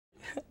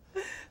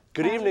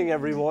Good evening,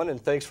 everyone,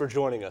 and thanks for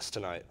joining us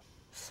tonight.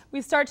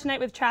 We start tonight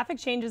with traffic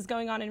changes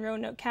going on in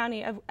Roanoke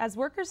County as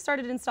workers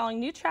started installing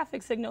new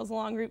traffic signals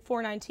along Route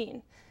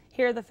 419.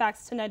 Here are the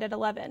facts tonight at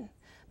 11.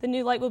 The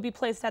new light will be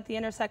placed at the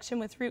intersection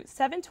with Route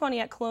 720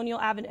 at Colonial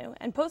Avenue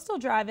and Postal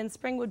Drive and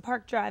Springwood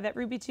Park Drive at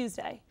Ruby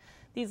Tuesday.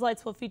 These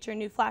lights will feature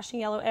new flashing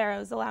yellow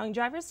arrows, allowing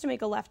drivers to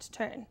make a left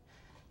turn.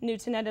 New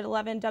tonight at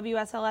 11,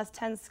 WSLS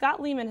 10 Scott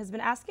Lehman has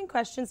been asking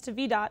questions to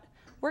VDOT,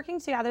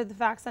 working to gather the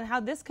facts on how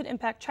this could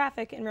impact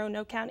traffic in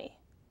Roanoke County.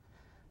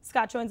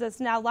 Scott joins us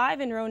now live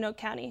in Roanoke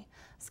County.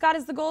 Scott,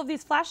 is the goal of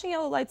these flashing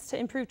yellow lights to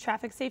improve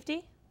traffic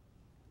safety?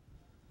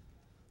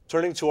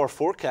 Turning to our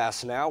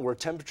forecast now, where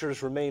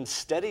temperatures remain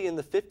steady in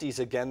the 50s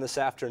again this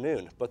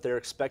afternoon, but they're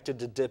expected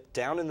to dip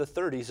down in the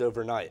 30s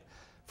overnight.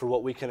 For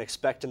what we can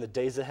expect in the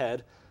days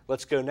ahead,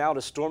 let's go now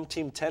to Storm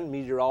Team 10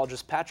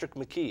 meteorologist Patrick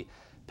McKee.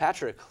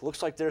 Patrick,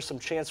 looks like there's some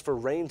chance for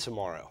rain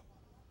tomorrow.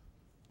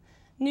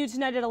 New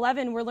tonight at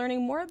 11, we're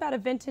learning more about a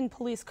Vinton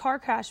police car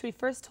crash we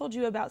first told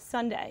you about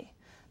Sunday.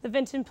 The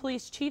Vinton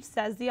police chief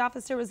says the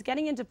officer was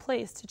getting into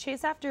place to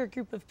chase after a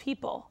group of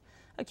people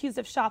accused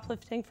of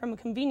shoplifting from a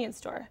convenience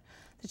store.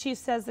 The chief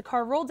says the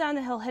car rolled down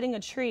the hill hitting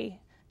a tree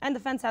and the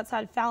fence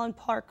outside Fallon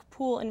Park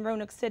Pool in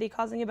Roanoke City,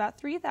 causing about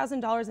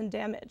 $3,000 in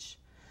damage.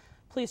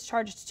 Police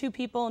charged 2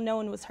 people and no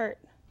one was hurt.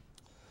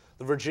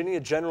 The Virginia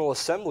General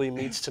Assembly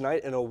meets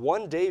tonight in a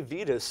one-day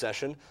veto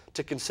session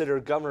to consider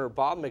Governor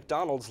Bob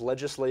McDonnell's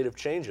legislative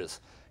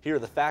changes. Here are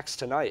the facts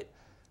tonight.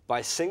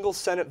 By single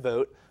Senate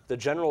vote, the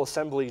General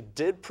Assembly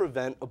did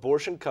prevent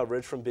abortion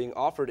coverage from being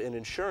offered in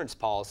insurance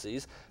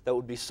policies that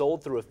would be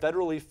sold through a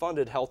federally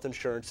funded health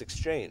insurance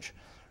exchange.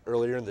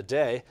 Earlier in the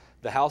day,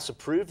 the House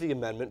approved the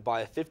amendment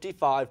by a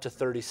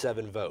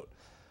 55-37 vote.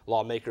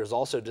 Lawmakers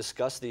also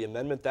discussed the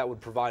amendment that would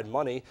provide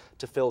money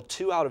to fill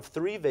 2 out of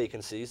 3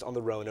 vacancies on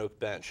the Roanoke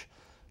bench.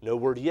 No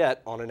word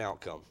yet on an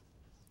outcome.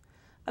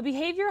 A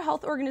behavioral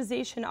health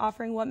organization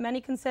offering what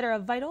many consider a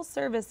vital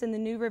service in the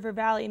New River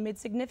Valley made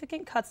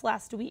significant cuts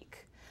last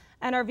week.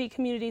 NRV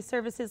Community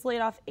Services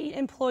laid off 8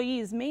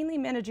 employees, mainly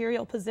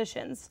managerial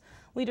positions.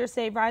 Leaders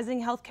say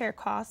rising health care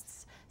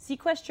costs,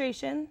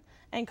 sequestration,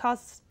 and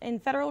costs in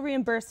federal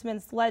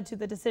reimbursements led to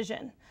the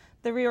decision.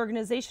 The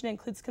reorganization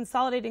includes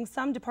consolidating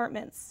some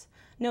departments.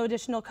 No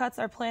additional cuts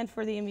are planned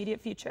for the immediate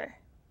future.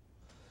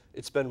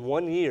 It's been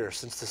 1 year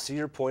since the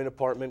Cedar Point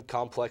apartment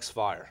complex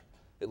fire.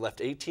 It left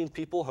 18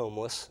 people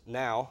homeless.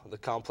 Now the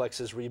complex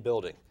is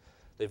rebuilding.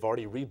 They've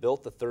already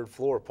rebuilt the 3rd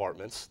floor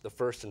apartments. The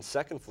 1st and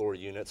 2nd floor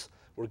units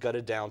were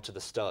gutted down to the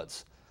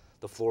studs.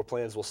 The floor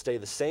plans will stay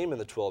the same in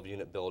the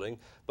 12-unit building,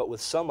 but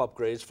with some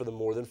upgrades for the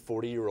more than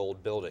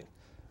 40-year-old building.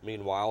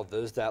 Meanwhile,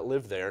 those that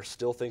live there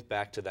still think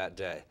back to that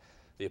day.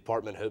 The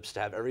apartment hopes to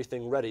have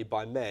everything ready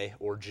by May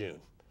or June.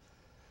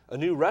 A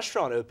new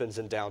restaurant opens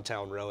in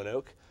downtown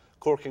Roanoke.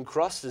 Cork and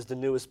Crust is the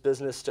newest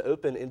business to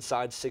open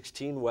inside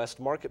 16 West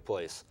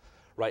Marketplace.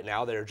 Right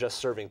now, they are just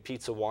serving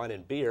pizza, wine,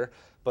 and beer,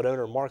 but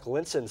owner Mark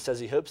Linson says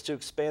he hopes to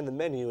expand the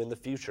menu in the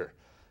future.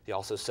 He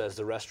also says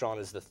the restaurant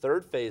is the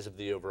 3rd phase of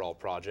the overall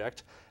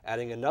project,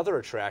 adding another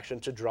attraction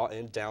to draw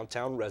in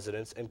downtown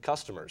residents and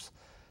customers.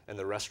 And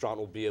the restaurant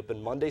will be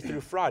open Monday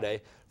through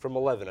Friday from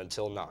 11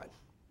 until 9.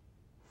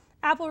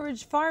 Apple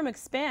Ridge Farm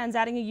expands,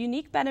 adding a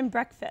unique bed and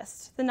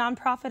breakfast. The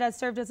nonprofit has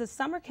served as a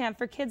summer camp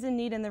for kids in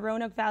need in the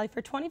Roanoke Valley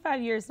for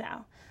 25 years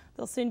now.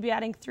 They'll soon be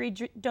adding 3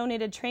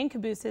 donated train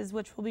cabooses,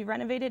 which will be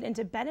renovated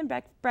into bed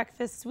and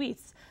breakfast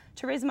suites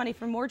to raise money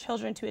for more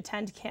children to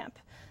attend camp.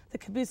 The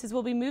cabooses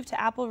will be moved to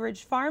Apple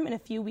Ridge Farm in a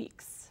few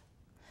weeks.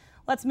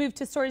 Let's move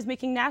to stories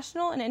making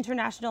national and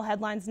international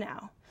headlines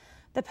now.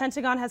 The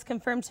Pentagon has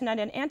confirmed tonight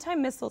an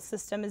anti-missile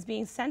system is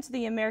being sent to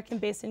the American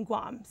base in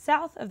Guam,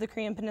 south of the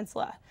Korean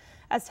Peninsula,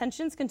 as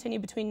tensions continue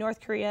between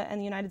North Korea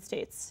and the United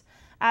States.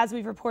 As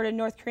we've reported,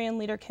 North Korean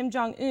leader Kim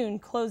Jong-un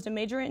closed a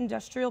major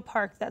industrial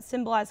park that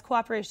symbolized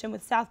cooperation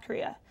with South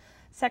Korea.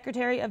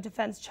 Secretary of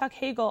Defense Chuck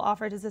Hagel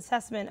offered his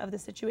assessment of the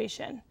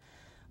situation.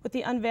 With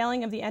the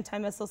unveiling of the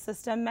anti-missile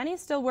system, many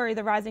still worry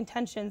the rising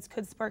tensions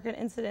could spark an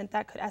incident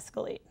that could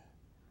escalate.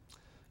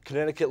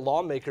 Connecticut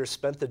lawmakers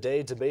spent the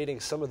day debating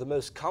some of the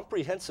most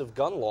comprehensive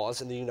gun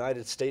laws in the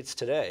United States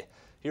today.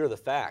 Here are the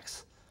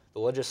facts. The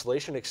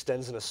legislation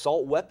extends an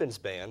assault weapons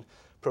ban,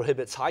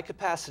 prohibits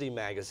high-capacity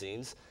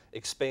magazines,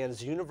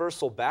 expands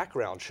universal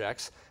background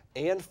checks,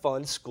 and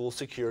funds school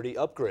security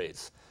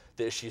upgrades.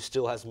 The issue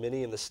still has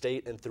many in the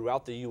state and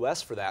throughout the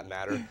U.S., for that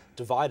matter,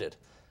 divided.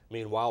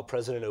 Meanwhile,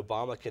 President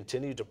Obama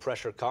continued to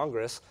pressure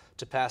Congress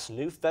to pass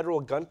new federal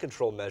gun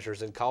control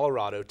measures in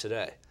Colorado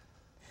today.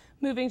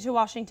 Moving to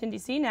Washington,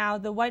 D.C. now,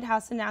 the White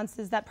House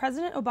announces that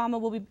President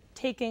Obama will be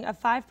taking a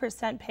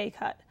 5% pay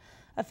cut.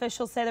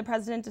 Officials say the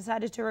president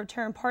decided to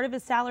return part of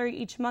his salary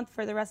each month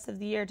for the rest of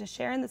the year to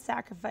share in the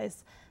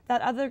sacrifice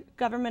that other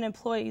government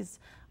employees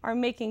are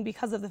making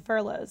because of the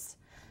furloughs.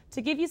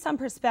 To give you some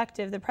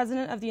perspective, the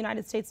President of the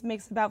United States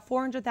makes about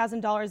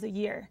 $400,000 a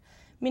year,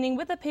 meaning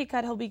with a pay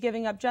cut he'll be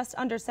giving up just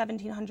under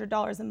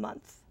 $1,700 a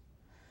month.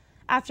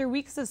 After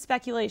weeks of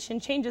speculation,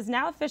 change is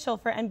now official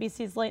for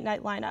NBC's late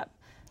night lineup.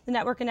 The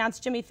network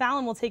announced Jimmy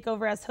Fallon will take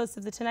over as host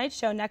of The Tonight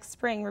Show next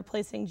spring,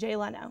 replacing Jay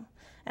Leno.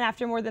 And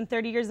after more than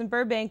 30 years in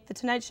Burbank, The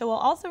Tonight Show will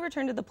also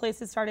return to the place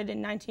it started in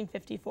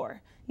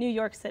 1954, New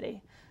York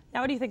City.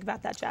 Now, what do you think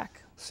about that,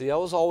 Jack? See, I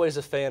was always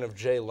a fan of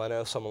Jay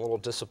Leno, so I'm a little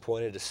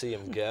disappointed to see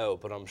him go,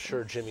 but I'm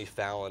sure Jimmy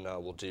Fallon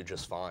will do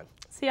just fine.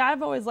 See,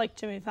 I've always liked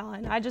Jimmy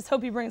Fallon. I just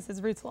hope he brings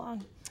his roots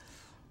along.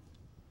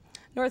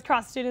 North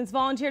Cross students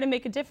volunteer to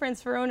make a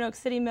difference for Roanoke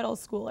City middle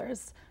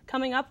schoolers.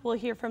 Coming up, we'll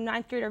hear from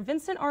 9th grader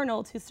Vincent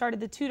Arnold, who started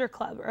the Tutor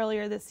Club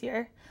earlier this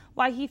year,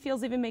 why he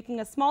feels even making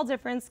a small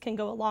difference can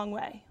go a long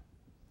way.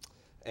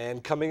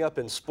 And coming up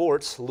in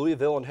sports,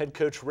 Louisville and head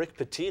coach Rick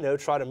Pitino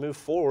try to move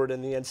forward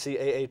in the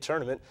NCAA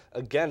tournament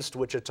against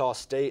Wichita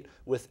State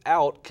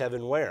without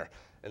Kevin Ware.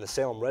 And the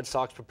Salem Red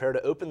Sox prepare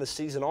to open the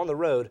season on the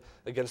road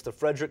against the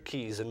Frederick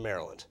Keys in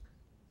Maryland.